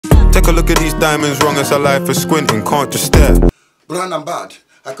Take a look at these diamonds, wrong as a life is squinting, can't just stare. Brown and bad.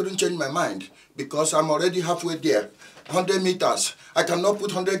 I couldn't change my mind because I'm already halfway there. 100 meters. I cannot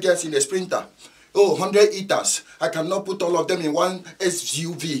put 100 girls in a sprinter. Oh, 100 eaters. I cannot put all of them in one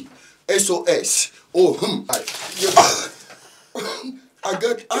SUV. SOS. Oh, I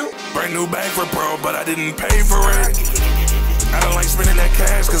got out. Brand new bag for bro, but I didn't pay for it. I don't like spending that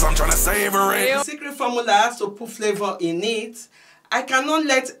cash because I'm trying to savor it. Secret formula has to put flavor in it. I cannot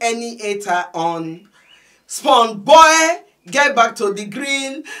let any hater on spawn boy get back to the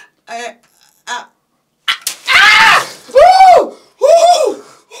grill.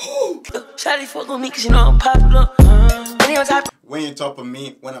 Shawty fuck with me cause you know I'm popular. When you top of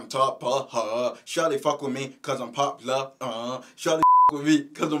me, when I'm top of her. Shawty fuck with me cause I'm popular. Shawty with me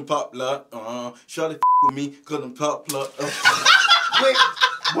cause I'm popular. Shawty with me cause I'm popular. Wait,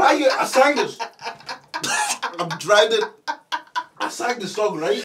 why you? I sang this. I'm driving. I sang the song, right?